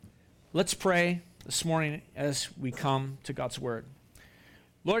Let's pray this morning as we come to God's word.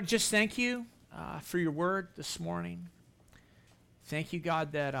 Lord, just thank you for your word this morning. Thank you,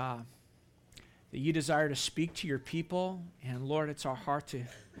 God, that you desire to speak to your people. And Lord, it's our heart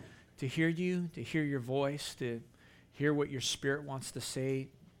to hear you, to hear your voice, to hear what your Spirit wants to say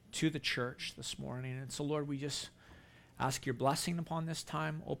to the church this morning. And so, Lord, we just ask your blessing upon this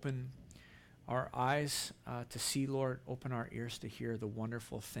time. Open our eyes to see, Lord. Open our ears to hear the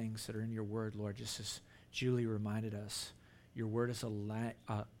wonderful things that are in your word, Lord. Just as Julie reminded us, your word is a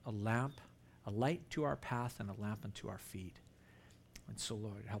lamp, a light to our path and a lamp unto our feet. And so,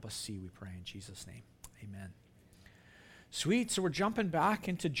 Lord, help us see, we pray in Jesus' name. Amen. Sweet. So we're jumping back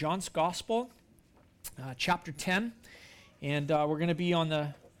into John's Gospel, chapter 10. And we're going to be on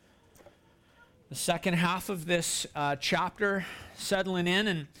the second half of this chapter, settling in.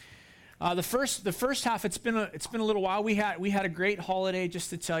 And the first half, it's been a little while. We had a great holiday, just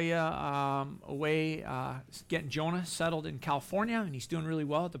to tell you, away getting Jonah settled in California, and he's doing really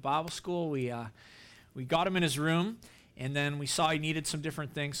well at the Bible school. We got him in his room, and then we saw he needed some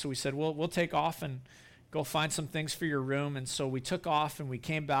different things, so we said, we'll take off and go find some things for your room. And so we took off, and we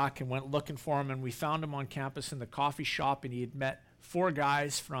came back and went looking for him, and we found him on campus in the coffee shop, and he had met 4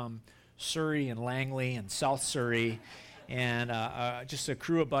 guys from Surrey and Langley and South Surrey, and just a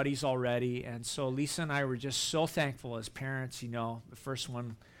crew of buddies already. And so Lisa and I were just so thankful as parents, the first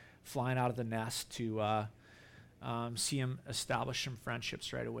one flying out of the nest, to see him establish some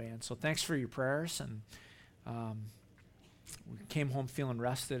friendships right away. And so thanks for your prayers. And we came home feeling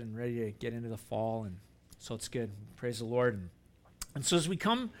rested and ready to get into the fall. And so it's good. Praise the Lord. And so as we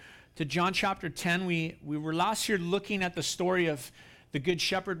come to John chapter 10, we were last year looking at the story of the Good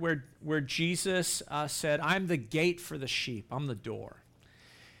Shepherd, where Jesus said, I'm the gate for the sheep. I'm the door.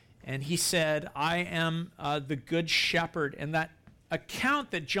 And he said, I am the Good Shepherd. And that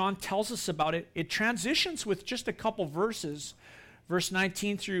account that John tells us about it transitions with just a couple verses, verse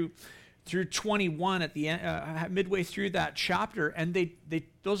 19 through 21 at the end, midway through that chapter. And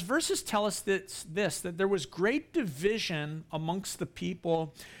those verses tell us that there was great division amongst the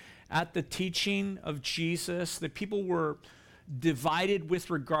people at the teaching of Jesus. The people were divided with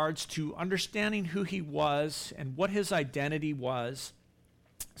regards to understanding who he was and what his identity was.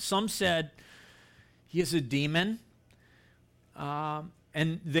 Some said he is a demon,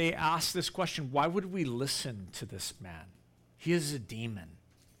 and they asked this question, why would we listen to this man? He is a demon.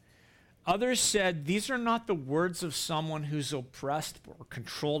 Others said, these are not the words of someone who's oppressed or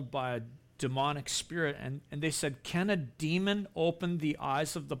controlled by a demonic spirit. And they said, can a demon open the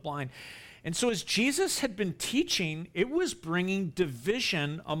eyes of the blind? And so as Jesus had been teaching, it was bringing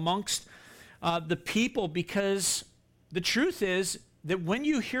division amongst the people, because the truth is that when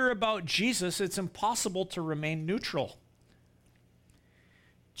you hear about Jesus, it's impossible to remain neutral.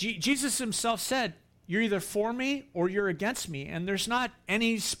 Jesus himself said, you're either for me or you're against me, and there's not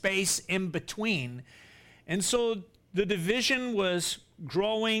any space in between. And so the division was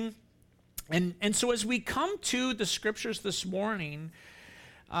growing. And so as we come to the scriptures this morning,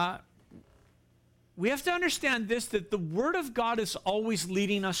 we have to understand this, that the Word of God is always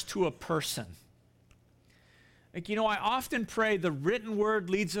leading us to a person. I often pray the written Word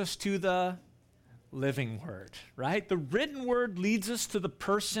leads us to the living Word, right? The written Word leads us to the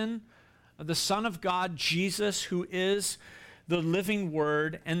person of the Son of God, Jesus, who is the living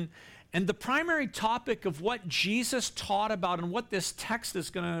Word. And the primary topic of what Jesus taught about and what this text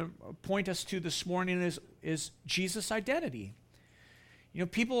is going to point us to this morning is Jesus' identity.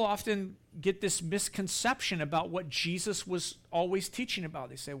 People often get this misconception about what Jesus was always teaching about.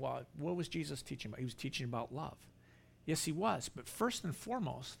 They say, well, what was Jesus teaching about? He was teaching about love. Yes, he was. But first and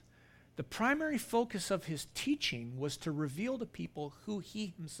foremost, the primary focus of his teaching was to reveal to people who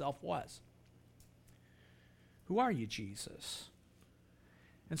he himself was. Who are you, Jesus?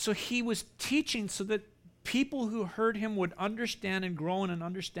 And so he was teaching so that people who heard him would understand and grow in an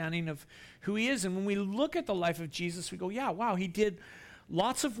understanding of who he is. And when we look at the life of Jesus, we go, yeah, wow, he did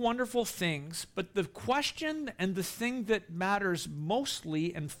lots of wonderful things, but the question and the thing that matters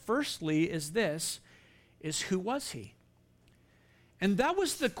mostly and firstly is this, is who was he? And that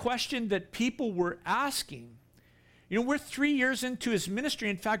was the question that people were asking. We're 3 years into his ministry.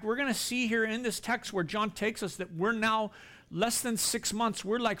 In fact, we're going to see here in this text where John takes us that we're now less than 6 months.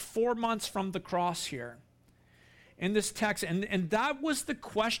 We're like 4 months from the cross here in this text. And that was the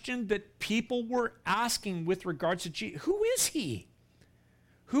question that people were asking with regards to Jesus. Who is he?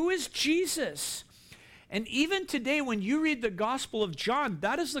 Who is Jesus? And even today, when you read the Gospel of John,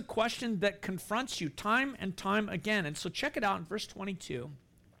 that is the question that confronts you time and time again. And so check it out in verse 22.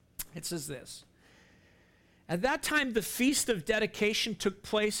 It says this, At that time, the Feast of Dedication took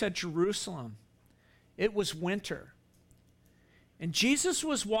place at Jerusalem. It was winter. And Jesus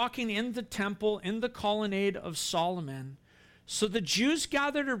was walking in the temple in the colonnade of Solomon. So the Jews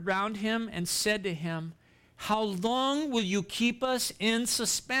gathered around him and said to him, "How long will you keep us in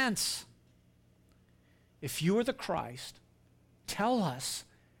suspense? If you are the Christ, tell us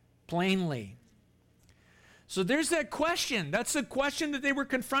plainly." So there's that question. That's the question that they were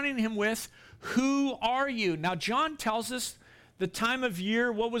confronting him with. Who are you? Now, John tells us the time of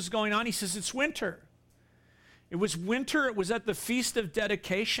year, what was going on. He says it's winter. It was winter. It was at the Feast of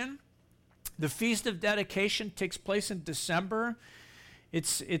Dedication. The Feast of Dedication takes place in December.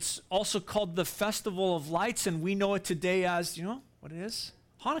 It's also called the Festival of Lights, and we know it today as, you know what it is?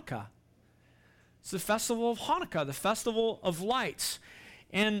 Hanukkah. It's the Festival of Hanukkah, the Festival of Lights.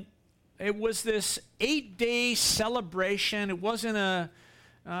 And it was this 8-day celebration. It wasn't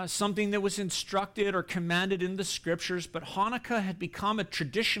something that was instructed or commanded in the scriptures, but Hanukkah had become a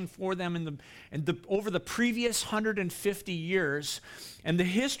tradition for them over the previous 150 years. And the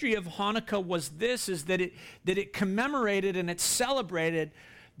history of Hanukkah was this, is that it commemorated and it celebrated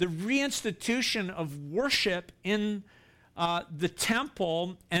the reinstitution of worship in the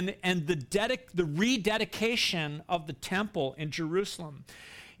temple and the rededication of the temple in Jerusalem.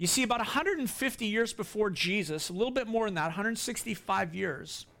 You see, about 150 years before Jesus, a little bit more than that, 165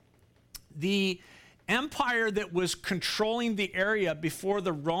 years, the empire that was controlling the area before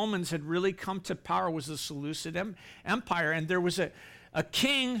the Romans had really come to power was the Seleucid Empire. And there was a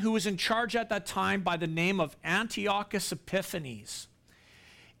king who was in charge at that time by the name of Antiochus Epiphanes.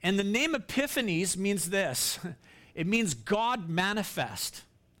 And the name Epiphanes means this. It means God manifest.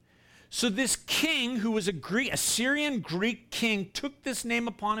 So this king, who was a Syrian Greek king, took this name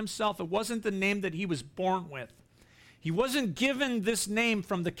upon himself. It wasn't the name that he was born with. He wasn't given this name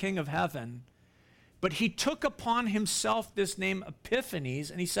from the King of Heaven, but he took upon himself this name Epiphanes,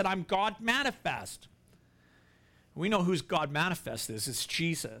 and he said, "I'm God manifest." We know whose God manifest is. It's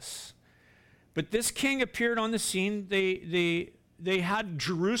Jesus. But this king appeared on the scene. They had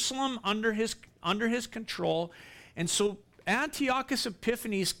Jerusalem under his control, and so Antiochus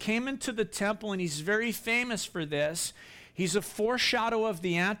Epiphanes came into the temple, and he's very famous for this. He's a foreshadow of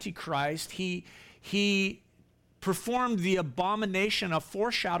the Antichrist. He performed the abomination, a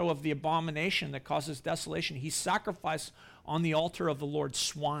foreshadow of the abomination that causes desolation. He sacrificed on the altar of the Lord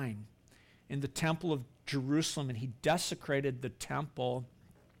swine in the temple of Jerusalem, and he desecrated the temple,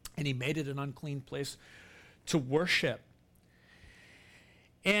 and he made it an unclean place to worship.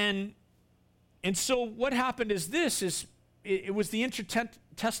 And so what happened is this, it was the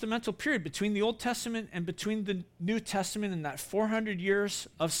intertestamental period between the Old Testament and between the New Testament, in that 400 years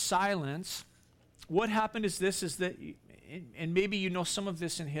of silence. What happened is this, is that, and maybe you know some of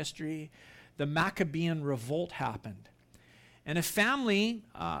this in history, the Maccabean revolt happened. And a family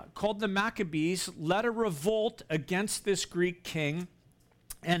called the Maccabees led a revolt against this Greek king.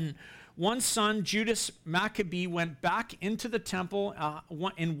 And one son, Judas Maccabee, went back into the temple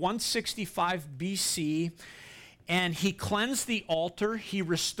in 165 BC, and he cleansed the altar. He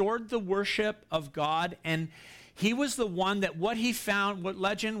restored the worship of God, and he was the one that what he found,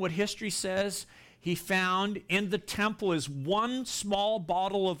 what history says, he found in the temple is one small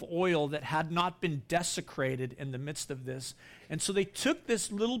bottle of oil that had not been desecrated in the midst of this. And so they took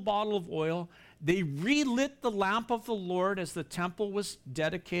this little bottle of oil, they relit the lamp of the Lord as the temple was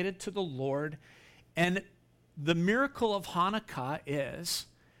dedicated to the Lord. And the miracle of Hanukkah is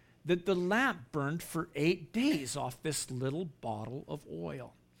that the lamp burned for 8 days off this little bottle of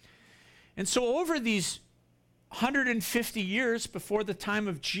oil. And so over these 150 years before the time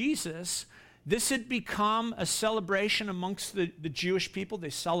of Jesus, this had become a celebration amongst the Jewish people. They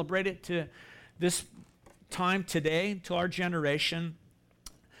celebrate it to this time today, to our generation,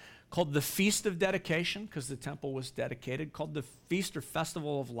 called the Feast of Dedication, because the temple was dedicated, called the Feast or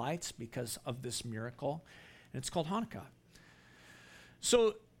Festival of Lights because of this miracle, and it's called Hanukkah.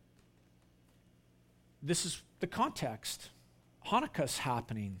 So this is the context. Hanukkah's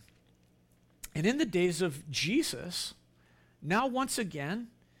happening. And in the days of Jesus, now once again,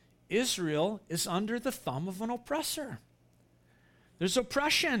 Israel is under the thumb of an oppressor. There's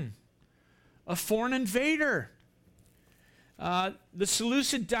oppression, a foreign invader. The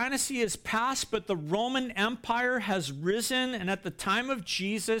Seleucid dynasty has passed, but the Roman Empire has risen, and at the time of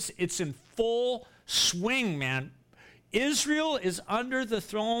Jesus, it's in full swing, man. Israel is under the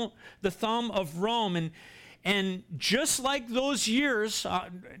thumb of Rome, and just like those years,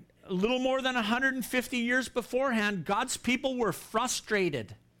 a little more than 150 years beforehand, God's people were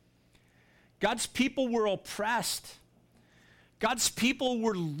frustrated. God's people were oppressed. God's people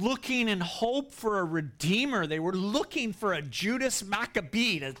were looking in hope for a redeemer. They were looking for a Judas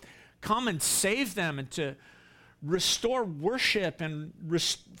Maccabee to come and save them and to restore worship and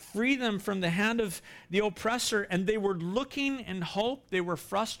free them from the hand of the oppressor. And they were looking in hope. They were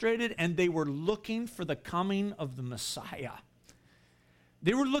frustrated, and they were looking for the coming of the Messiah.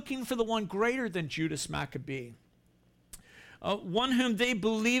 They were looking for the one greater than Judas Maccabee. One whom they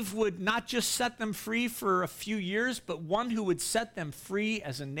believed would not just set them free for a few years, but one who would set them free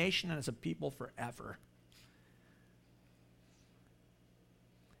as a nation and as a people forever.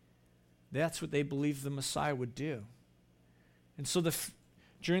 That's what they believed the Messiah would do. And so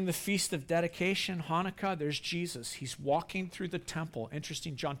during the Feast of Dedication, Hanukkah, there's Jesus. He's walking through the temple.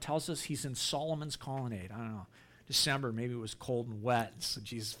 Interesting, John tells us he's in Solomon's colonnade. I don't know, December, maybe it was cold and wet, so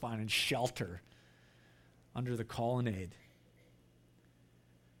Jesus finding shelter under the colonnade.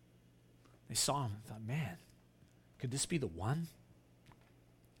 They saw him and thought, man, could this be the one?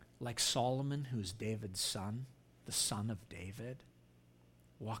 Like Solomon, who is David's son, the son of David,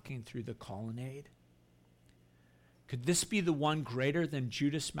 walking through the colonnade? Could this be the one greater than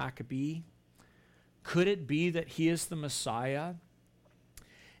Judas Maccabee? Could it be that he is the Messiah?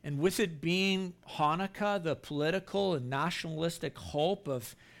 And with it being Hanukkah, the political and nationalistic hope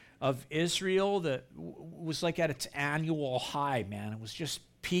of Israel that was like at its annual high, man. It was just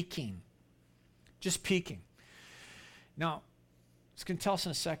peaking. Just peaking. Now, it's going to tell us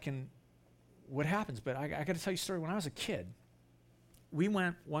in a second what happens, but I got to tell you a story. When I was a kid, we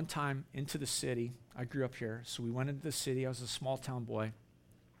went one time into the city. I grew up here, so we went into the city. I was a small town boy.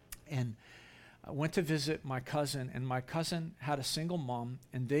 And I went to visit my cousin, and my cousin had a single mom,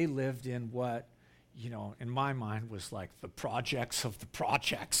 and they lived in what, in my mind was like the projects of the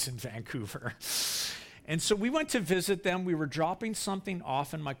projects in Vancouver. And so we went to visit them. We were dropping something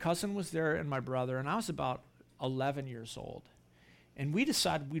off, and my cousin was there and my brother, and I was about 11 years old. And we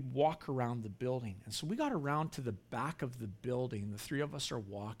decided we'd walk around the building. And so we got around to the back of the building. The three of us are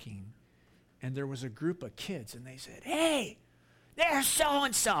walking, and there was a group of kids, and they said, "Hey, there's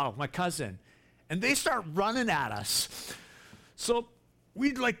so-and-so," my cousin. And they start running at us. So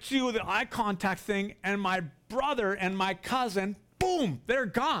we'd like do the eye contact thing, and my brother and my cousin, boom, they're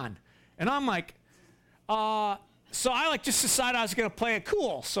gone. And I'm like, so I just decided I was going to play it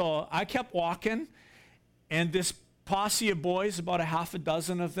cool. So I kept walking, and this posse of boys, about a half a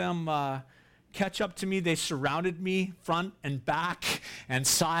dozen of them, catch up to me. They surrounded me front and back and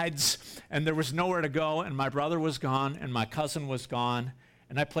sides, and there was nowhere to go, and my brother was gone, and my cousin was gone,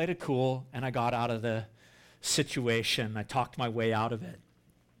 and I played it cool, and I got out of the situation. I talked my way out of it.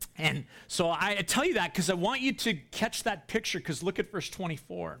 And so I tell you that because I want you to catch that picture, because look at verse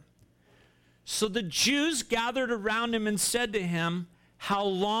 24. So the Jews gathered around him and said to him, "How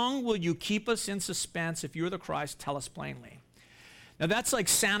long will you keep us in suspense? If you are the Christ, tell us plainly." Now that's like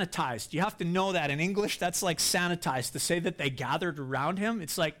sanitized. You have to know that in English, that's like sanitized. To say that they gathered around him,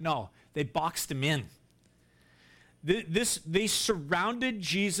 it's like, no, they boxed him in. They surrounded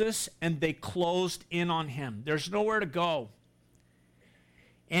Jesus and they closed in on him. There's nowhere to go.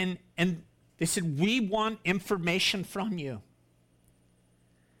 And they said, "We want information from you.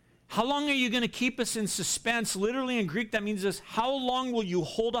 How long are you going to keep us in suspense?" Literally in Greek, that means this: how long will you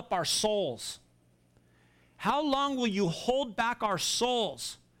hold up our souls? How long will you hold back our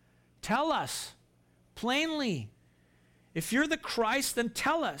souls? Tell us plainly. If you're the Christ, then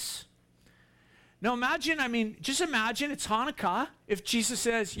tell us. Now just imagine it's Hanukkah if Jesus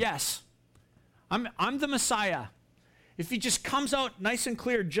says, "Yes, I'm the Messiah." If he just comes out nice and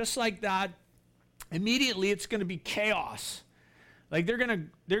clear just like that, immediately it's going to be chaos. Like they're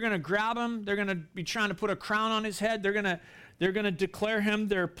gonna grab him. They're gonna be trying to put a crown on his head. They're gonna declare him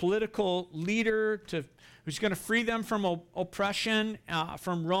their political leader who's gonna free them from oppression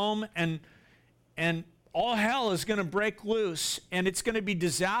from Rome, and all hell is gonna break loose, and it's gonna be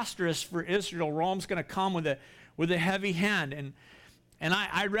disastrous for Israel. Rome's gonna come with a heavy hand. And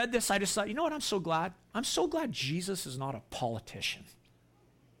I read this. I just thought, you know what? I'm so glad. I'm so glad Jesus is not a politician.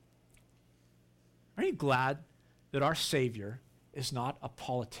 Are you glad that our Savior is not a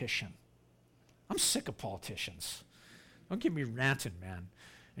politician? I'm sick of politicians. Don't get me ranting, man.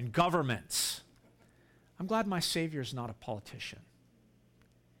 And governments. I'm glad my Savior is not a politician.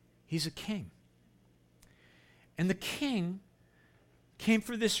 He's a king. And the king came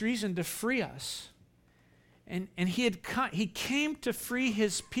for this reason, to free us. And he came to free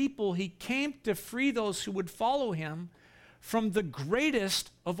his people. He came to free those who would follow him from the greatest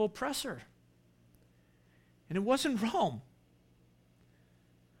of oppressor. And it wasn't Rome.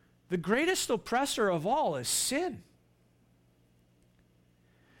 The greatest oppressor of all is sin.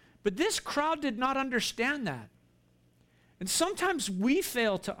 But this crowd did not understand that. And sometimes we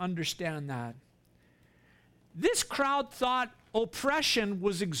fail to understand that. This crowd thought oppression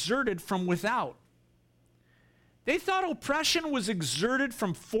was exerted from without. They thought oppression was exerted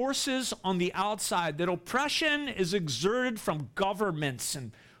from forces on the outside, that oppression is exerted from governments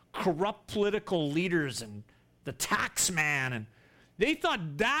and corrupt political leaders and the tax man. And they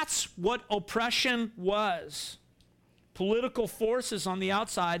thought that's what oppression was. Political forces on the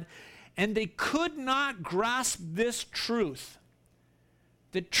outside. And they could not grasp this truth,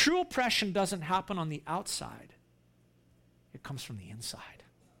 that true oppression doesn't happen on the outside. It comes from the inside.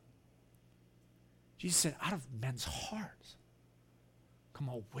 Jesus said, out of men's hearts come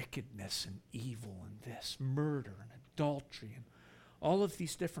all wickedness and evil and this, murder and adultery and all of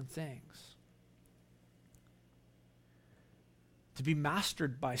these different things. To be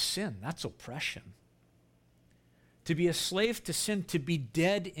mastered by sin, that's oppression. To be a slave to sin, to be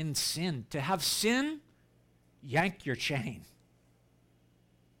dead in sin, to have sin yank your chain.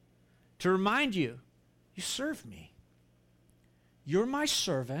 To remind you, you serve me. You're my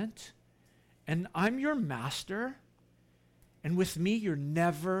servant, and I'm your master, and with me you're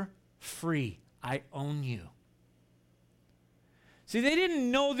never free. I own you. See, they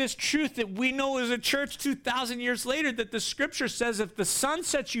didn't know this truth that we know as a church 2,000 years later, that the scripture says if the Son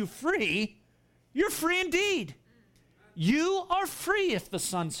sets you free, you're free indeed. You are free if the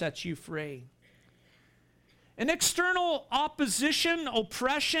Son sets you free. An external opposition,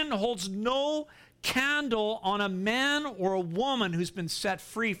 oppression, holds no candle on a man or a woman who's been set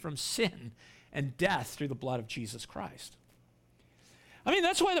free from sin and death through the blood of Jesus Christ. I mean,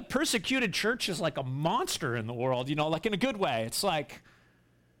 that's why the persecuted church is like a monster in the world, like in a good way. It's like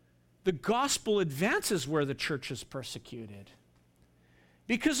the gospel advances where the church is persecuted.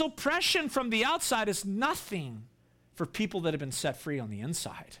 Because oppression from the outside is nothing for people that have been set free on the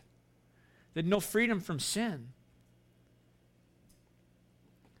inside, that know freedom from sin,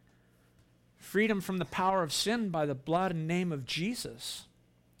 freedom from the power of sin by the blood and name of Jesus.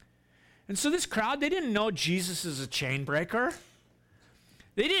 And so this crowd, they didn't know Jesus is a chain breaker.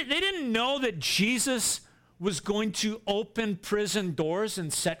 They didn't know that Jesus was going to open prison doors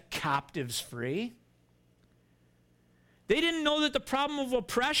and set captives free. They didn't know that the problem of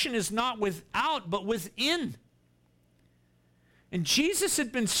oppression is not without, but within. And Jesus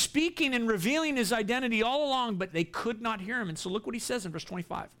had been speaking and revealing his identity all along, but they could not hear him. And so look what he says in verse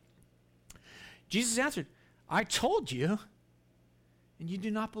 25. Jesus answered, I told you, and you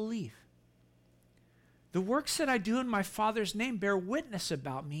do not believe. The works that I do in my Father's name bear witness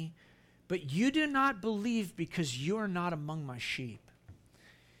about me, but you do not believe because you are not among my sheep.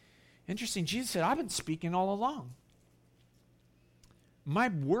 Interesting, Jesus said, I've been speaking all along. My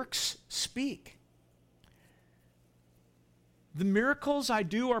works speak. The miracles I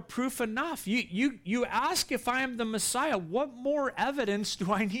do are proof enough. You ask if I am the Messiah. What more evidence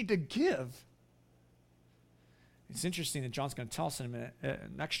do I need to give? It's interesting that John's going to tell us in a minute,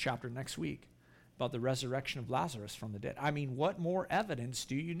 next chapter, next week, about the resurrection of Lazarus from the dead. I mean, what more evidence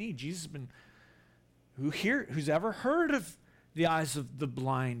do you need? Jesus has been, who's ever heard of the eyes of the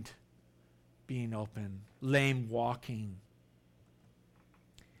blind being open, lame walking?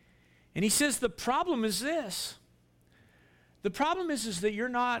 And he says the problem is this. The problem is that you're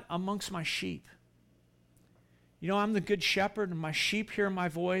not amongst my sheep. I'm the good shepherd, and my sheep hear my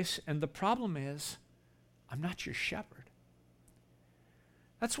voice, and the problem is I'm not your shepherd.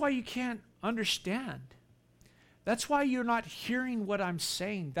 That's why you can't understand. That's why you're not hearing what I'm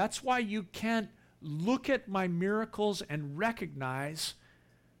saying. That's why you can't look at my miracles and recognize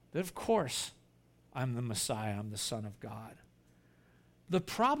that, of course, I'm the Messiah, I'm the Son of God. The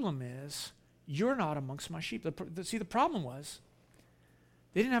problem is you're not amongst my sheep. The problem was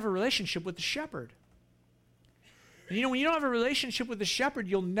they didn't have a relationship with the shepherd. And when you don't have a relationship with the shepherd,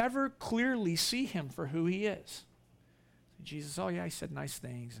 you'll never clearly see him for who he is. And Jesus, he said nice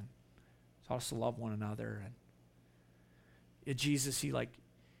things and taught us to love one another. And Jesus, he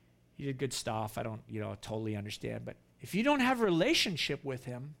did good stuff. I don't, totally understand. But if you don't have a relationship with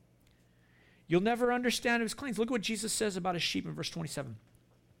him, you'll never understand his claims. Look at what Jesus says about his sheep in verse 27.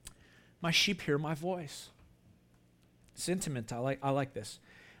 My sheep hear my voice. It's intimate. I like this.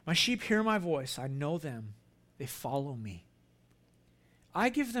 My sheep hear my voice. I know them. They follow me. I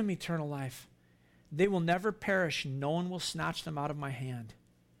give them eternal life. They will never perish. No one will snatch them out of my hand.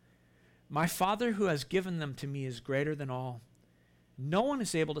 My Father who has given them to me is greater than all. No one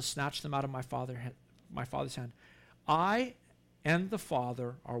is able to snatch them out of my Father's hand. I and the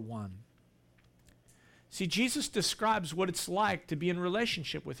Father are one. See, Jesus describes what it's like to be in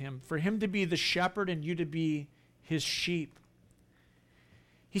relationship with him, for him to be the shepherd and you to be his sheep.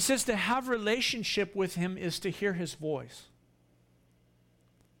 He says to have relationship with him is to hear his voice.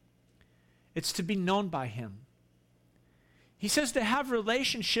 It's to be known by him. He says to have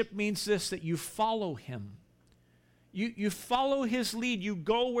relationship means this, that you follow him. You follow his lead. You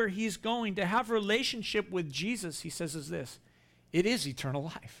go where he's going. To have relationship with Jesus, he says, is this. It is eternal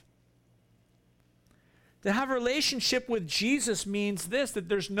life. To have a relationship with Jesus means this, that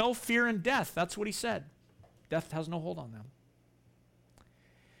there's no fear in death. That's what he said. Death has no hold on them.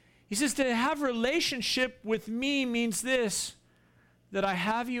 He says to have a relationship with me means this, that I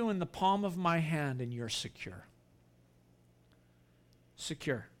have you in the palm of my hand and you're secure.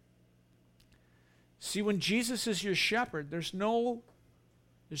 Secure. See, when Jesus is your shepherd, there's no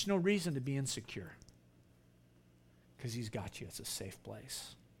reason to be insecure because he's got you. It's a safe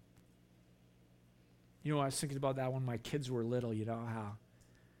place. You know, I was thinking about that when my kids were little, you know how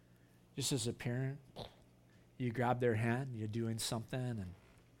just as a parent, you grab their hand, you're doing something, and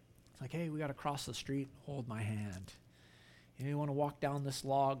it's like, hey, we got to cross the street, hold my hand. You want to walk down this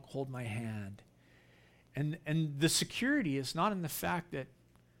log, hold my hand. And the security is not in the fact that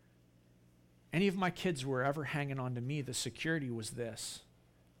any of my kids were ever hanging on to me. The security was this.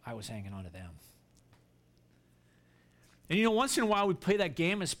 I was hanging on to them. And you know, once in a while we'd play that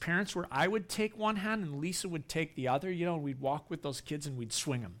game as parents where I would take one hand and Lisa would take the other. You know, we'd walk with those kids and we'd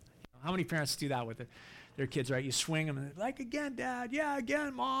swing them. How many parents do that with their kids, right? You swing them and they're like, again, Dad. Yeah,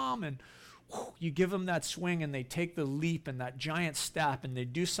 again, Mom. And you give them that swing and they take the leap and that giant step and they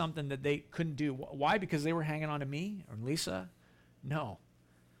do something that they couldn't do. Why? Because they were hanging on to me or Lisa? No.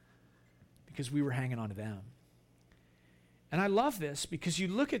 Because we were hanging on to them. And I love this because you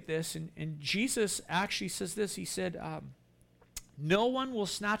look at this and Jesus actually says this. He said, no one will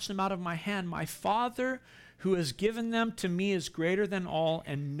snatch them out of my hand. My Father who has given them to me is greater than all,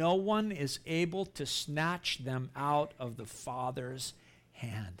 and no one is able to snatch them out of the Father's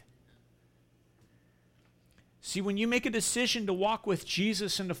hand. See, when you make a decision to walk with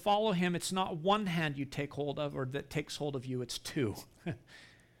Jesus and to follow him, it's not one hand you take hold of or that takes hold of you, it's two.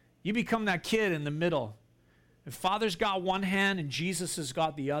 You become that kid in the middle. The Father's got one hand and Jesus has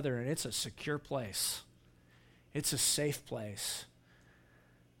got the other, and it's a secure place. It's a safe place.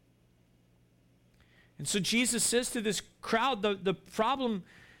 And so Jesus says to this crowd, the problem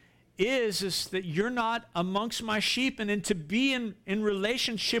is that you're not amongst my sheep, and then to be in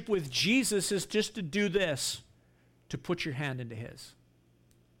relationship with Jesus is just to do this, to put your hand into his.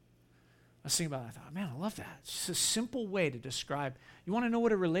 I was thinking about it, I thought, man, I love that. It's just a simple way to describe. You want to know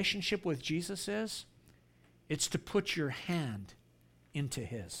what a relationship with Jesus is? It's to put your hand into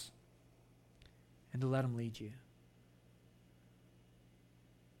his and to let him lead you.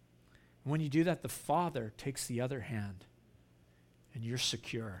 And when you do that, the Father takes the other hand and you're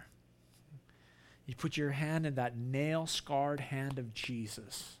secure. You put your hand in that nail-scarred hand of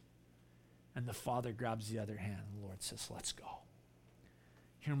Jesus, and the Father grabs the other hand, and the Lord says, let's go.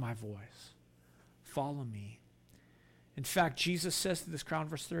 Hear my voice. Follow me. In fact, Jesus says to this crowd in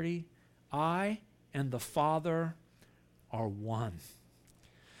verse 30, I and the Father are one.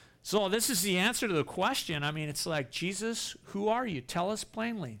 So this is the answer to the question. I mean, it's like, Jesus, who are you? Tell us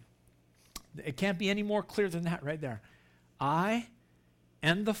plainly. It can't be any more clear than that right there. I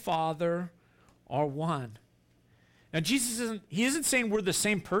and the Father are one. Now, Jesus isn't saying we're the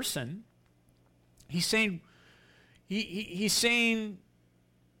same person. He's saying, he's saying,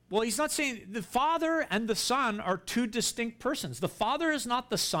 well, he's not saying the Father and the Son are two distinct persons. The Father is not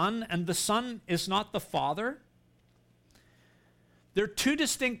the Son, and the Son is not the Father. They're two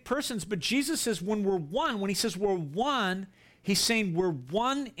distinct persons, but Jesus says when we're one, when he says we're one, he's saying we're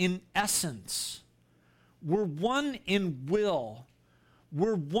one in essence. We're one in will.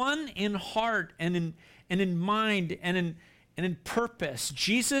 We're one in heart and in mind and in purpose.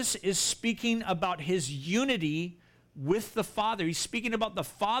 Jesus is speaking about his unity with the Father. He's speaking about the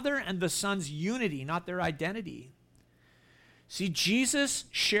Father and the Son's unity, not their identity. See, Jesus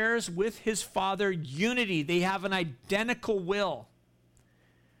shares with his Father unity. They have an identical will.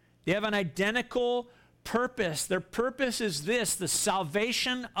 They have an identical purpose. Their purpose is this, the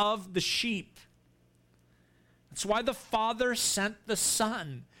salvation of the sheep. That's why the Father sent the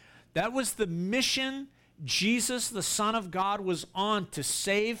Son. That was the mission Jesus, the Son of God, was on, to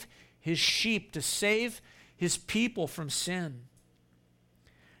save his sheep, to save his people from sin.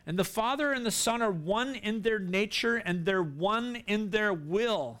 And the Father and the Son are one in their nature, and they're one in their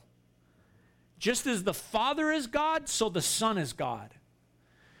will. Just as the Father is God, so the Son is God.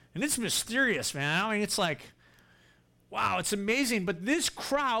 And it's mysterious, man. I mean, it's like, wow, it's amazing. But this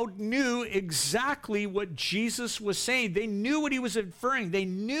crowd knew exactly what Jesus was saying. They knew what he was inferring. They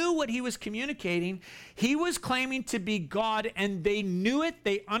knew what he was communicating. He was claiming to be God, and they knew it.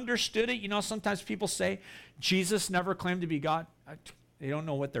 They understood it. You know, sometimes people say, Jesus never claimed to be God. They don't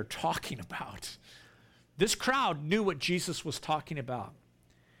know what they're talking about. This crowd knew what Jesus was talking about.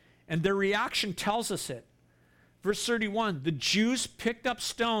 And their reaction tells us it. Verse 31, the Jews picked up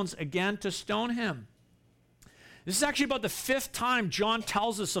stones again to stone him. This is actually about the 5th time John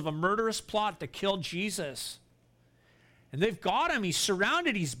tells us of a murderous plot to kill Jesus. And they've got him. He's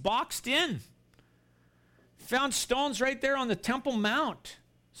surrounded. He's boxed in. Found stones right there on the Temple Mount,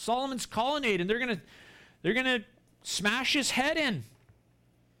 Solomon's colonnade, and they're gonna smash his head in.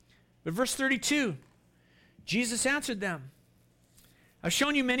 But verse 32, Jesus answered them, I've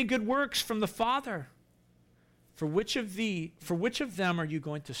shown you many good works from the Father. For which of them are you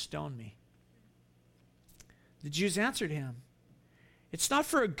going to stone me? The Jews answered him, it's not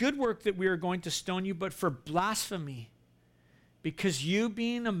for a good work that we are going to stone you, but for blasphemy, because you,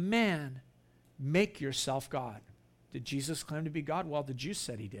 being a man, make yourself God. Did Jesus claim to be God? Well, the Jews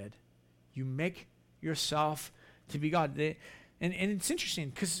said he did. You make yourself to be God. And it's interesting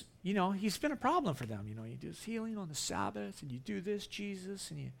because, he's been a problem for them. You do this healing on the Sabbath, and you do this,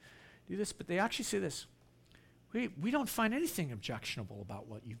 Jesus, and you do this. But they actually say this, we don't find anything objectionable about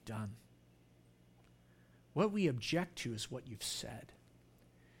what you've done. What we object to is what you've said.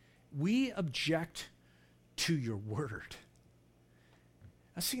 We object to your word.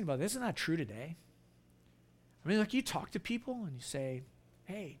 I was thinking about this. Isn't that true today? I mean, you talk to people and you say,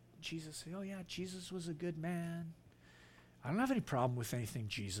 hey, Jesus, oh yeah, Jesus was a good man. I don't have any problem with anything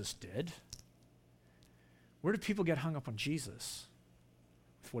Jesus did. Where do people get hung up on Jesus?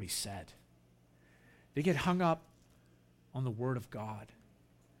 With what he said. They get hung up on the word of God.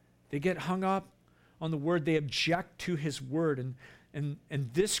 They get hung up on the word. They object to his word. And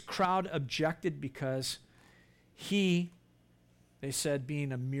this crowd objected because he, they said,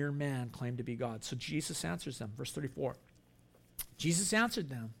 being a mere man, claimed to be God. So Jesus answers them. Verse 34. Jesus answered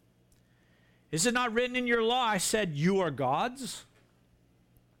them, is it not written in your law, I said, you are gods?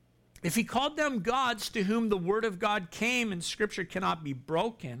 If he called them gods to whom the word of God came and scripture cannot be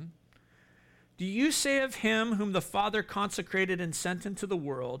broken, do you say of him whom the Father consecrated and sent into the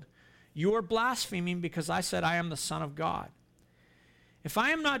world, you are blaspheming because I said I am the Son of God? If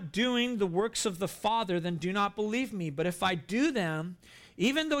I am not doing the works of the Father, then do not believe me. But if I do them,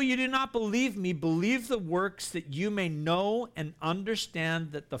 even though you do not believe me, believe the works that you may know and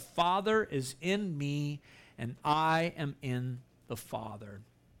understand that the Father is in me and I am in the Father.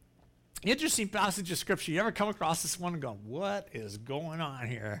 Interesting passage of scripture. You ever come across this one and go, what is going on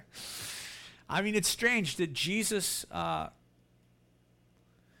here? I mean, it's strange that Jesus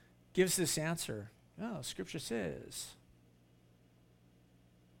gives this answer. Oh, scripture says,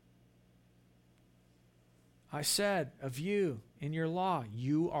 I said of you in your law,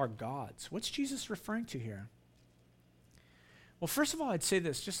 you are gods. What's Jesus referring to here? Well, first of all, I'd say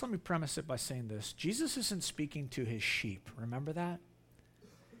this. Just let me premise it by saying this. Jesus isn't speaking to his sheep. Remember that? He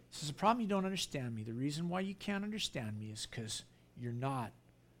says, the problem you don't understand me. The reason why you can't understand me is because you're not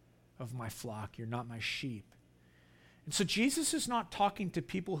of my flock. You're not my sheep. And so Jesus is not talking to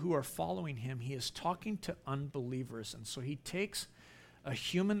people who are following him. He is talking to unbelievers. And so he takes a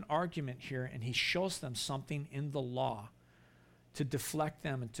human argument here and he shows them something in the law to deflect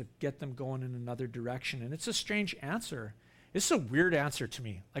them and to get them going in another direction. And it's a strange answer. It's a weird answer to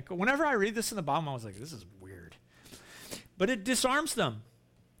me. Whenever I read this in the Bible, I was like, this is weird. But it disarms them.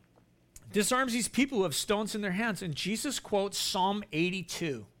 Disarms these people who have stones in their hands. And Jesus quotes Psalm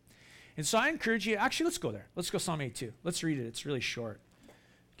 82. And so I encourage you, actually, let's go there. Let's go Psalm 82. Let's read it. It's really short.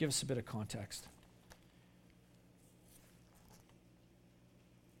 Give us a bit of context.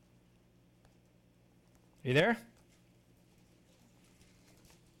 Are you there?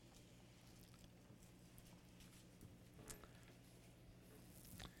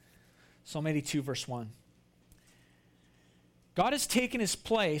 Psalm 82, verse 1. God has taken his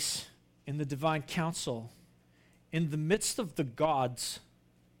place in the divine council. In the midst of the gods,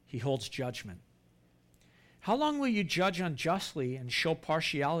 he holds judgment. How long will you judge unjustly and show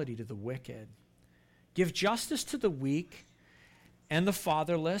partiality to the wicked? Give justice to the weak and the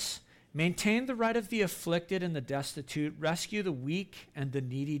fatherless. Maintain the right of the afflicted and the destitute. Rescue the weak and the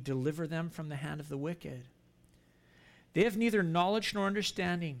needy. Deliver them from the hand of the wicked. They have neither knowledge nor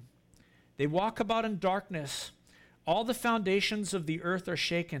understanding. They walk about in darkness. All the foundations of the earth are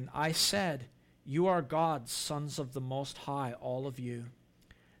shaken. I said, you are gods, sons of the Most High, all of you.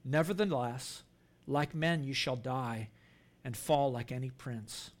 Nevertheless, like men you shall die and fall like any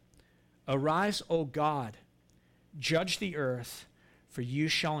prince. Arise, O God, judge the earth, for you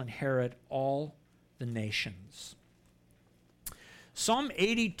shall inherit all the nations. Psalm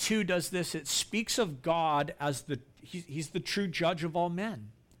 82 does this. It speaks of God as he's the true judge of all men.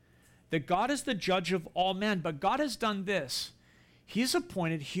 That God is the judge of all men, but God has done this. He's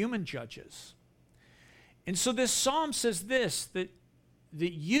appointed human judges. And so this psalm says this, that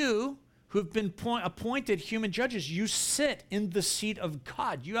you who have been appointed human judges, you sit in the seat of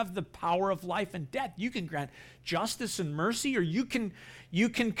God. You have the power of life and death. You can grant justice and mercy, or you can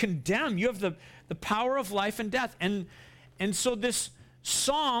condemn. You have the power of life and death. And so this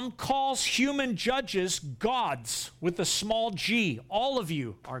psalm calls human judges gods with a small g. All of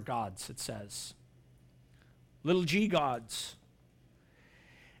you are gods, it says. Little g gods.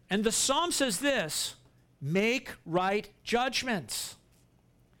 And the psalm says this, make right judgments.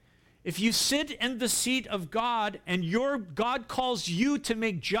 If you sit in the seat of God and God calls you to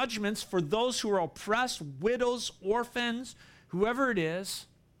make judgments for those who are oppressed, widows, orphans, whoever it is,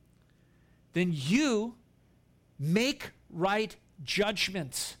 then you make right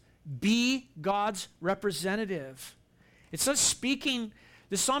judgments. Be God's representative. It's not speaking,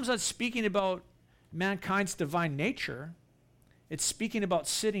 the Psalm's not speaking about mankind's divine nature. It's speaking about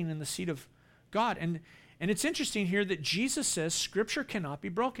sitting in the seat of God. And it's interesting here that Jesus says Scripture cannot be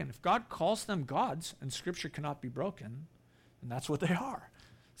broken. If God calls them gods and Scripture cannot be broken, then that's what they are.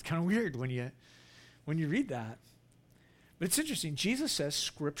 It's kind of weird when you read that. But it's interesting. Jesus says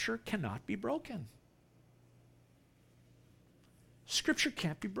Scripture cannot be broken. Scripture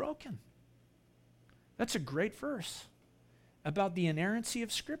can't be broken. That's a great verse about the inerrancy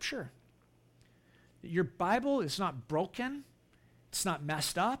of Scripture. Your Bible is not broken. It's not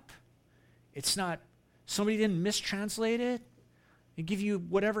messed up. It's not, somebody didn't mistranslate it and give you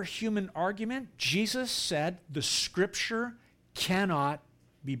whatever human argument. Jesus said the Scripture cannot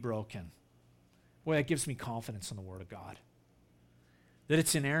be broken. Boy, that gives me confidence in the Word of God. That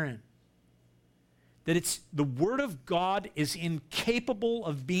it's inerrant. That the Word of God is incapable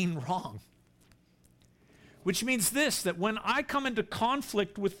of being wrong. Which means this, that when I come into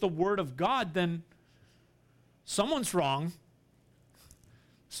conflict with the Word of God, then someone's wrong.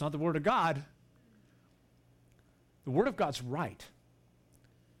 It's not the Word of God. The Word of God's right.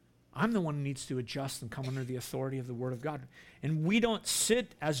 I'm the one who needs to adjust and come under the authority of the Word of God. And we don't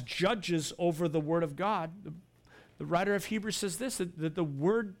sit as judges over the Word of God. The writer of Hebrews says this, that the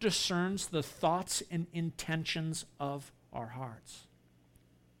Word discerns the thoughts and intentions of our hearts.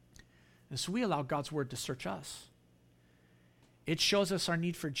 And so we allow God's Word to search us. It shows us our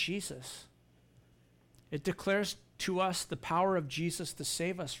need for Jesus. It declares to us the power of Jesus to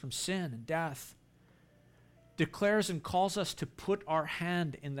save us from sin and death. Declares and calls us to put our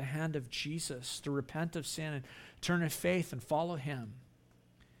hand in the hand of Jesus, to repent of sin and turn in faith and follow him.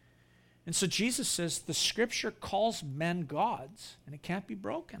 And so Jesus says the Scripture calls men gods, and it can't be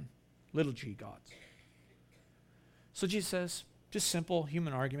broken. Little g gods. So Jesus says, just simple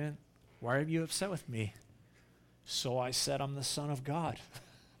human argument, why are you upset with me? So I said I'm the Son of God.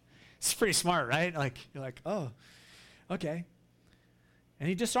 It's pretty smart, right? You're like, oh, okay. And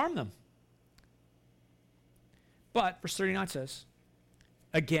he disarmed them. But, verse 39 says,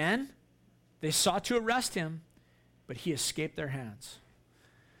 again, they sought to arrest him, but he escaped their hands.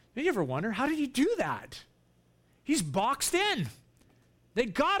 Did you ever wonder, how did he do that? He's boxed in. They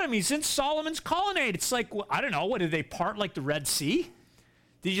got him. He's in Solomon's colonnade. It's like, well, I don't know, what, did they part like the Red Sea?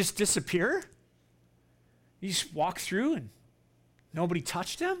 Did he just disappear? He just walked through and nobody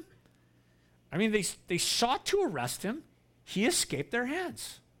touched him? I mean, they sought to arrest him. He escaped their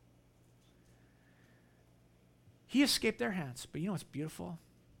hands. He escaped their hands. But you know what's beautiful?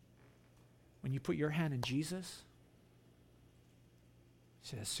 When you put your hand in Jesus,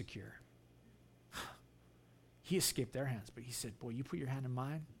 he says, secure. He escaped their hands, but he said, boy, you put your hand in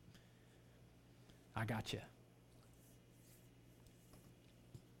mine, I got you.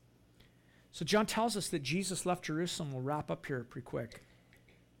 So John tells us that Jesus left Jerusalem. We'll wrap up here pretty quick.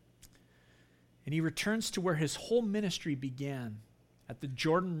 And he returns to where his whole ministry began, at the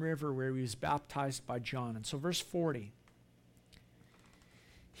Jordan River where he was baptized by John. And so verse 40,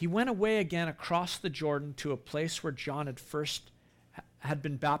 he went away again across the Jordan to a place where John had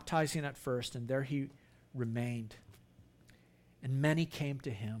been baptizing at first, and there he remained. And many came to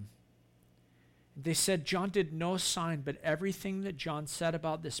him. They said, John did no sign, but everything that John said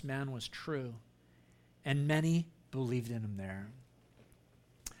about this man was true. And many believed in him there.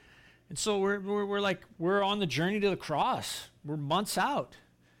 And so we're on the journey to the cross. We're months out.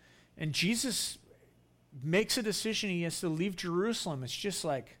 And Jesus makes a decision. He has to leave Jerusalem. It's just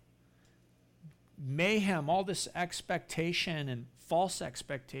like mayhem, all this expectation and false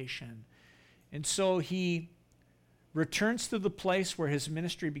expectation. And so he returns to the place where his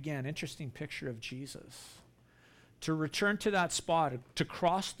ministry began. Interesting picture of Jesus. To return to that spot, to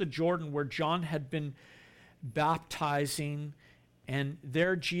cross the Jordan where John had been baptizing, and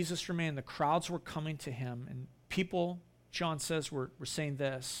there Jesus remained. The crowds were coming to him, and people John says, we're saying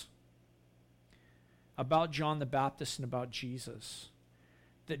this about John the Baptist and about Jesus.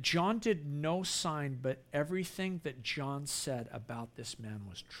 That John did no sign, but everything that John said about this man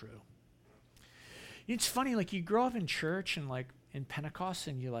was true. It's funny, like you grow up in church and like in Pentecost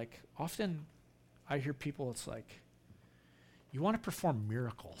and you like, often I hear people, it's like, you want to perform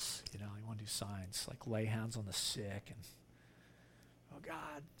miracles, you want to do signs, like lay hands on the sick and, oh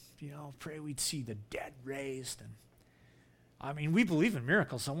God, pray we'd see the dead raised. And I mean, we believe in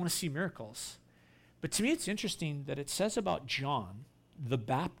miracles. I want to see miracles. But to me, it's interesting that it says about John the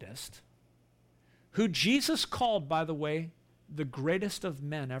Baptist, who Jesus called, by the way, the greatest of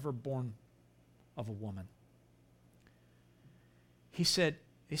men ever born of a woman. They said,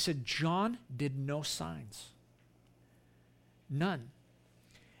 John did no signs. None.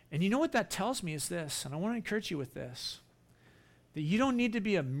 And you know what that tells me is this, and I want to encourage you with this, that you don't need to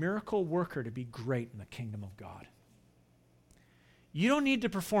be a miracle worker to be great in the kingdom of God. You don't need to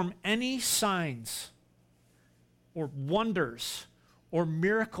perform any signs or wonders or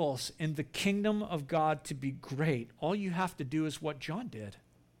miracles in the kingdom of God to be great. All you have to do is what John did.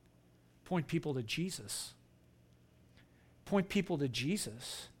 Point people to Jesus. Point people to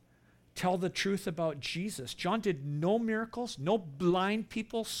Jesus. Tell the truth about Jesus. John did no miracles. No blind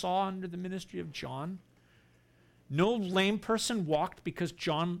people saw under the ministry of John. No lame person walked because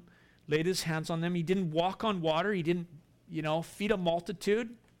John laid his hands on them. He didn't walk on water. He didn't, feed a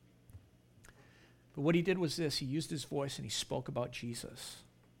multitude. But what he did was this. He used his voice and he spoke about Jesus.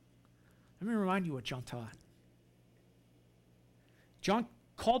 Let me remind you what John taught. John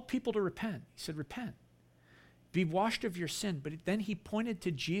called people to repent. He said, repent. Be washed of your sin. But then he pointed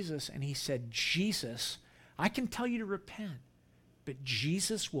to Jesus and he said, Jesus, I can tell you to repent, but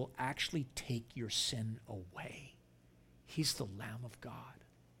Jesus will actually take your sin away. He's the Lamb of God.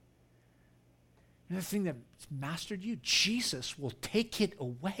 And the thing that's mastered you, Jesus will take it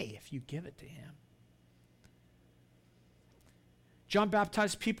away if you give it to him. John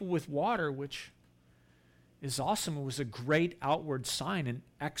baptized people with water, which is awesome. It was a great outward sign, an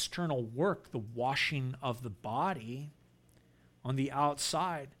external work, the washing of the body on the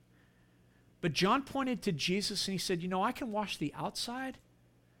outside. But John pointed to Jesus and he said, I can wash the outside,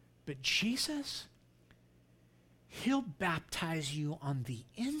 but Jesus, he'll baptize you on the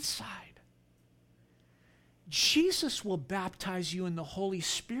inside. Jesus will baptize you in the Holy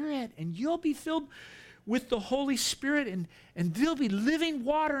Spirit, and you'll be filled with the Holy Spirit, and there'll be living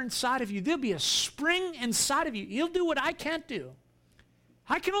water inside of you. There'll be a spring inside of you. He'll do what I can't do.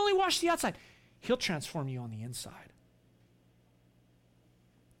 I can only wash the outside. He'll transform you on the inside.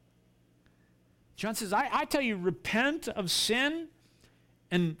 John says, I tell you, repent of sin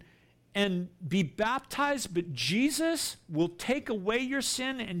and be baptized, but Jesus will take away your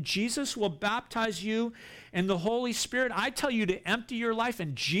sin, and Jesus will baptize you in the Holy Spirit. I tell you to empty your life,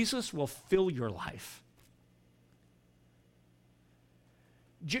 and Jesus will fill your life.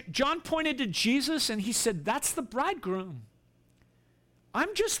 John pointed to Jesus, and he said, that's the bridegroom.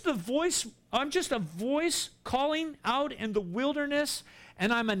 I'm just a voice calling out in the wilderness,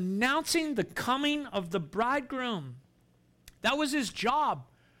 and I'm announcing the coming of the bridegroom. That was his job,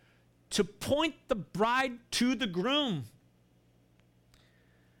 to point the bride to the groom.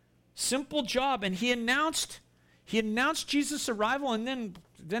 Simple job. And he announced Jesus' arrival, and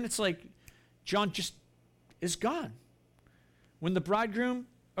then it's like John just is gone. When the bridegroom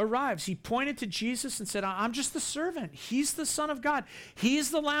arrives, he pointed to Jesus and said, I'm just the servant. He's the Son of God.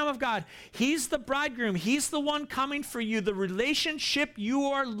 He's the Lamb of God. He's the bridegroom. He's the one coming for you. The relationship you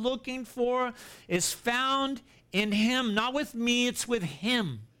are looking for is found in him. Not with me, it's with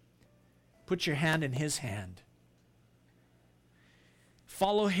him. Put your hand in his hand.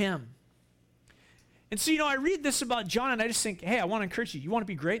 Follow him. And so, I read this about John and I just think, hey, I want to encourage you. You want to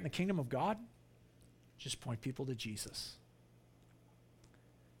be great in the kingdom of God? Just point people to Jesus.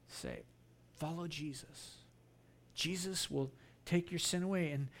 Say, follow Jesus. Jesus will take your sin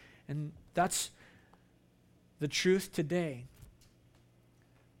away. And that's the truth today.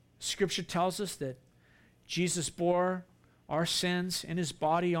 Scripture tells us that Jesus bore our sins in his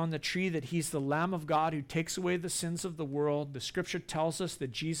body on the tree, that he's the Lamb of God who takes away the sins of the world. The Scripture tells us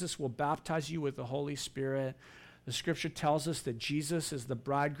that Jesus will baptize you with the Holy Spirit. The Scripture tells us that Jesus is the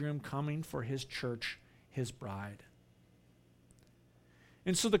bridegroom coming for his church, his bride.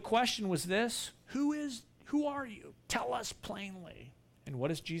 And so the question was this: who are you? Tell us plainly. And what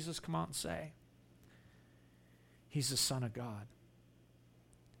does Jesus come out and say? He's the Son of God.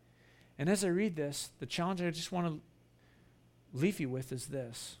 And as I read this, the challenge I just want to leave you with is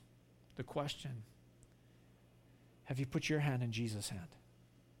this. The question: have you put your hand in Jesus' hand?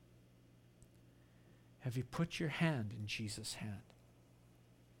 Have you put your hand in Jesus' hand?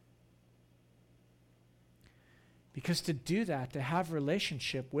 Because to do that, to have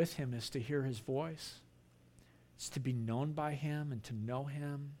relationship with him, is to hear his voice. It's to be known by him and to know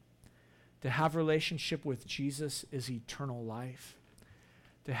him. To have relationship with Jesus is eternal life.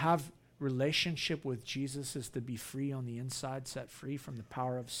 To have relationship with Jesus is to be free on the inside, set free from the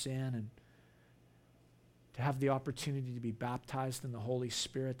power of sin, and to have the opportunity to be baptized in the Holy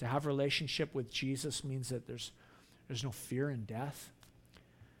Spirit. To have relationship with Jesus means that there's no fear in death.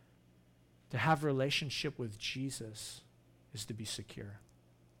 To have relationship with Jesus is to be secure.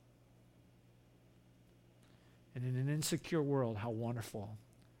 And in an insecure world, how wonderful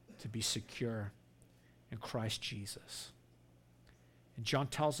to be secure in Christ Jesus. And John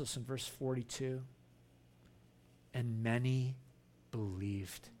tells us in verse 42, and many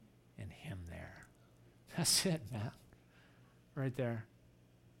believed in him there. That's it, man. Right there.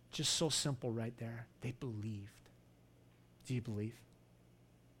 Just so simple right there. They believed. Do you believe?